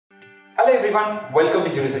Hello everyone, welcome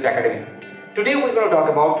to Jurisedge Academy. Today we're going to talk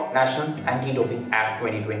about National Anti-Doping Act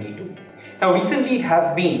 2022. Now recently it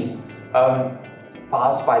has been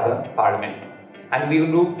passed by the Parliament, and we're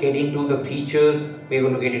going to get into the features, we're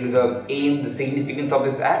going to get into the aim, the significance of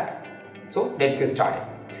this act. So let's get started.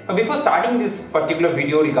 Now before starting this particular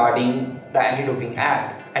video regarding the Anti-Doping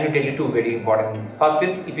Act, I will tell you two very important things. First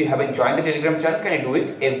is, if you haven't joined the Telegram channel, can I do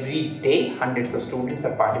it every day? Hundreds of students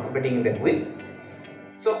are participating in the quiz.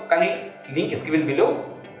 So link is given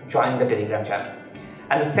below, join the Telegram channel.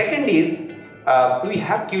 And the second is, we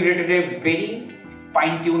have curated a very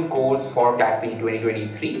fine-tuned course for CLAT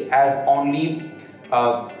 2023, as only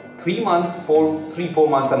 3 months, 4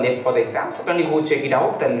 months are left for the exam. So kindly go check it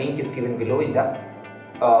out. The link is given below in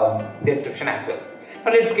the description as well.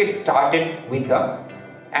 Now let's get started with the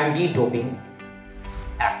Anti-Doping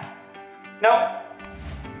Act. Now,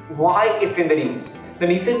 why it's in the news? The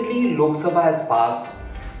recently Lok Sabha has passed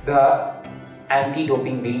the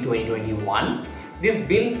Anti-Doping Bill 2021. This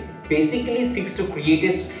bill basically seeks to create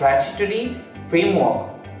a statutory framework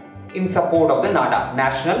in support of the NADA,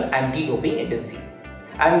 National Anti-Doping Agency.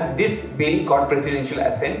 And this bill got presidential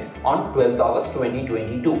assent on 12th August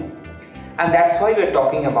 2022. And that's why we are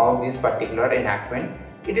talking about this particular enactment.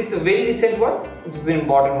 It is a very recent one, which is an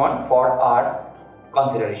important one for our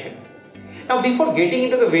consideration. Now, before getting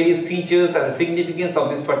into the various features and the significance of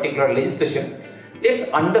this particular legislation, let's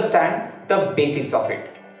understand the basics of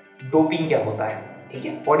it. Doping क्या होता है? ठीक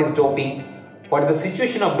है? What is doping? What is the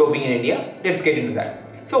situation of doping in India? Let's get into that.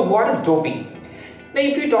 So, what is doping? Now,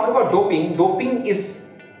 if you talk about doping, doping is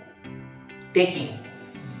taking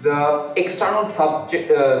the external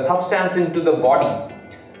substance into the body.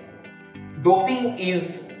 Doping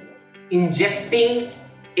is injecting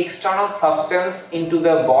external substance into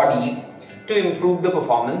the body to improve the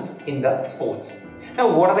performance in the sports. Now,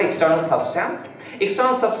 what are the external substance?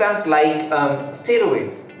 External substance like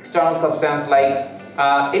steroids, external substance like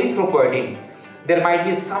erythropoietin. There might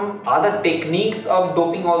be some other techniques of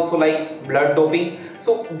doping also, like blood doping.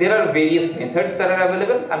 So there are various methods that are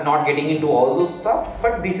available. I'm not getting into all those stuff,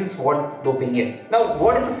 but this is what doping is. Now,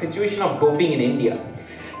 what is the situation of doping in India?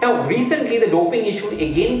 Now, recently the doping issue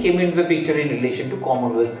again came into the picture in relation to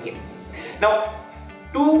Commonwealth Games. Now,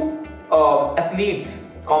 two athletes,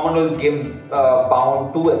 Commonwealth Games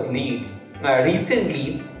bound 2 athletes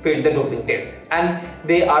recently failed the doping test, and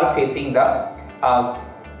they are facing the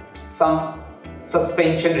some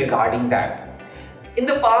suspension regarding that. In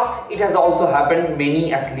the past, it has also happened,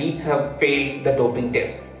 many athletes have failed the doping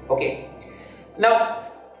test. Okay. Now,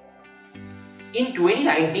 in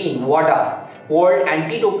 2019, WADA, World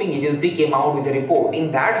Anti-Doping Agency, came out with a report.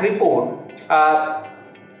 In that report,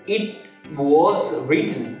 it was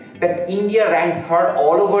written that India ranked 3rd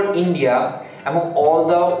all over India among all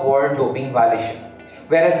the world doping violations,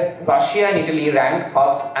 whereas Russia and Italy ranked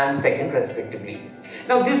 1st and 2nd respectively.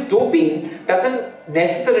 Now, this doping doesn't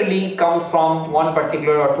necessarily comes from one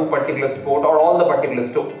particular or 2 particular sport or all the particular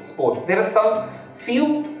sports. There are some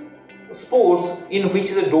few sports in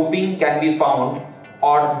which the doping can be found,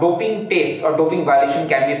 or doping test or doping violation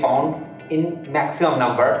can be found in maximum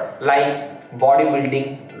number, like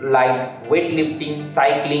bodybuilding, like weightlifting,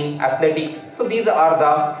 cycling, athletics. So these are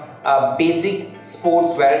the basic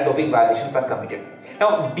sports where doping violations are committed.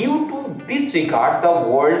 Now, due to this regard, the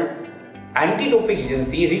World Anti-Doping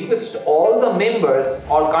Agency requested all the members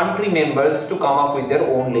or country members to come up with their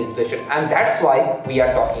own legislation, and that's why we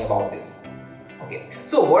are talking about this. Okay,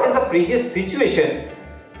 so what is the previous situation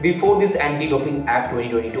before this Anti-Doping Act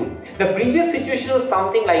 2022? The previous situation was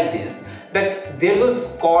something like this, that there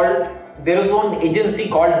was one agency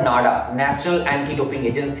called NADA, National Anti-Doping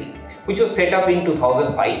Agency, which was set up in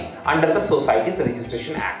 2005 under the Societies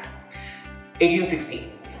Registration Act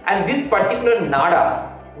 1860. And this particular NADA,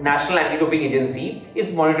 National Anti-Doping Agency,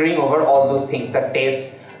 is monitoring over all those things, the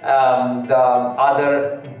test, the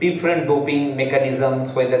other different doping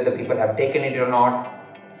mechanisms, whether the people have taken it or not,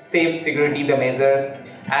 safe security, the measures.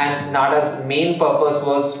 And NADA's main purpose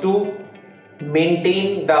was to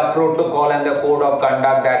maintain the protocol and the code of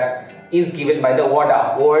conduct that is given by the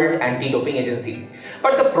WADA, World Anti-Doping Agency.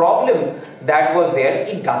 But the problem that was there,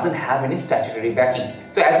 it doesn't have any statutory backing.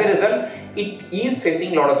 So as a result, it is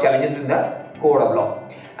facing a lot of challenges in the code of law.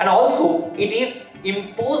 And also, it is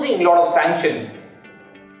imposing a lot of sanction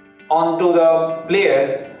onto the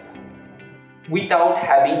players without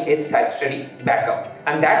having a statutory backup.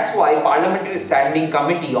 And that's why Parliamentary Standing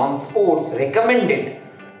Committee on Sports recommended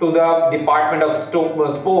to the Department of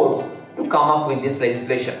Sports to come up with this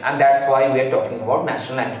legislation, and that's why we are talking about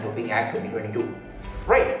National Anti-Doping Act 2022.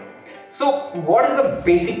 Right. So, what is the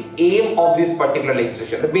basic aim of this particular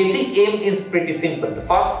legislation? The basic aim is pretty simple. The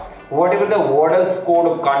first, whatever the warder's code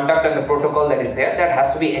of conduct and the protocol that is there, that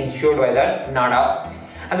has to be ensured by the NADA.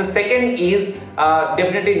 And the second is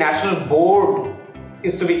definitely national board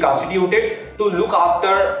is to be constituted to look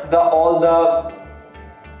after all the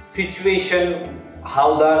situation,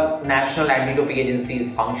 how the National Anti-Doping Agency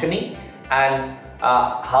is functioning, and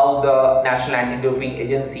how the National Anti-Doping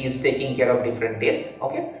Agency is taking care of different tests.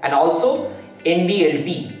 Okay, and also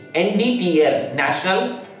NDTL,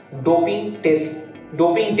 National Doping Test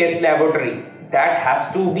Laboratory, that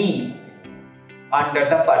has to be under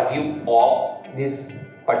the purview of this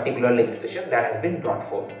particular legislation that has been brought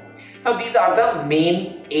forth. Now these are the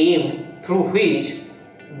main aim through which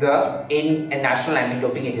the National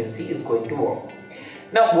Anti-Doping Agency is going to work.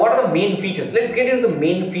 Now what are the main features? Let's get into the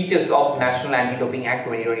main features of National Anti-Doping Act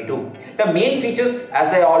 2022. The main features,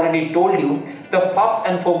 as I already told you, the first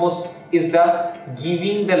and foremost is the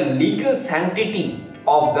giving the legal sanctity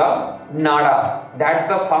of the NADA. That's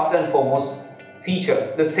the first and foremost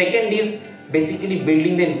feature. The second is basically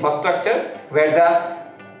building the infrastructure where the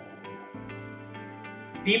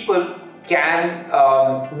people can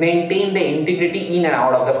maintain the integrity in and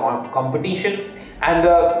out of the competition. And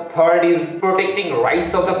the third is protecting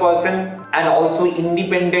rights of the person and also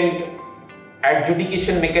independent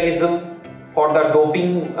adjudication mechanism for the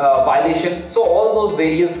doping violation. So all those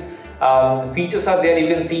various features are there, you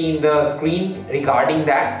can see in the screen regarding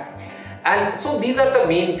that. And so these are the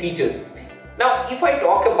main features. Now if I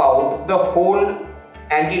talk about the whole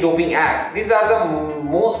Anti-Doping Act, these are the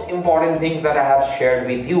most important things that I have shared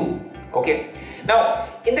with you. Okay, now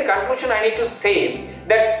in the conclusion I need to say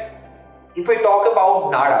that if I talk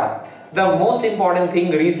about NADA, the most important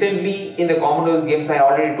thing recently in the Commonwealth Games, I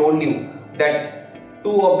already told you that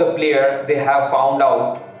 2 of the players, they have found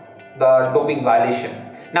out the doping violation.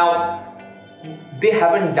 Now they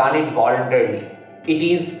haven't done it voluntarily, it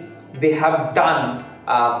is they have done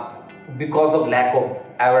because of lack of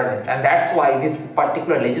awareness, and that's why this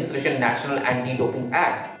particular legislation, National Anti-Doping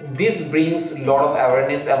Act, this brings a lot of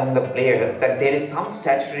awareness among the players that there is some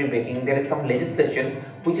statutory making, there is some legislation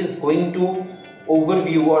which is going to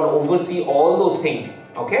overview or oversee all those things,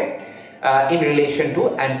 okay, in relation to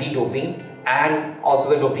anti-doping and also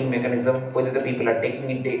the doping mechanism, whether the people are taking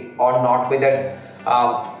it or not, whether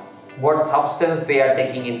what substance they are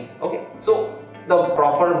taking in. Okay, so the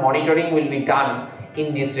proper monitoring will be done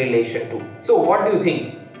in this relation too. So what do you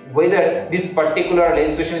think, whether this particular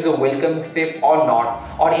legislation is a welcome step or not,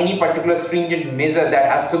 or any particular stringent measure that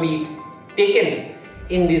has to be taken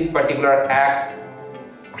in this particular act?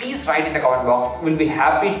 Please write in the comment box. We'll be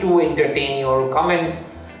happy to entertain your comments,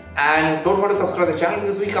 and don't forget to subscribe to the channel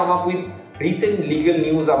because we come up with recent legal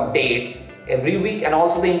news updates every week, and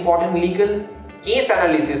also the important legal case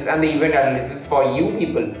analysis and the event analysis for you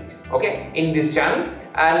people, okay, in this channel.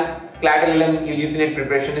 And CLAT LLM UGC NET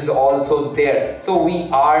preparation is also there. So we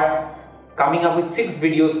are coming up with 6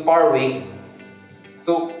 videos per week.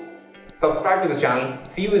 So subscribe to the channel.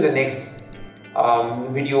 See you in the next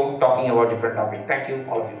video talking about different topic. Thank you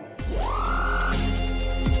all of you.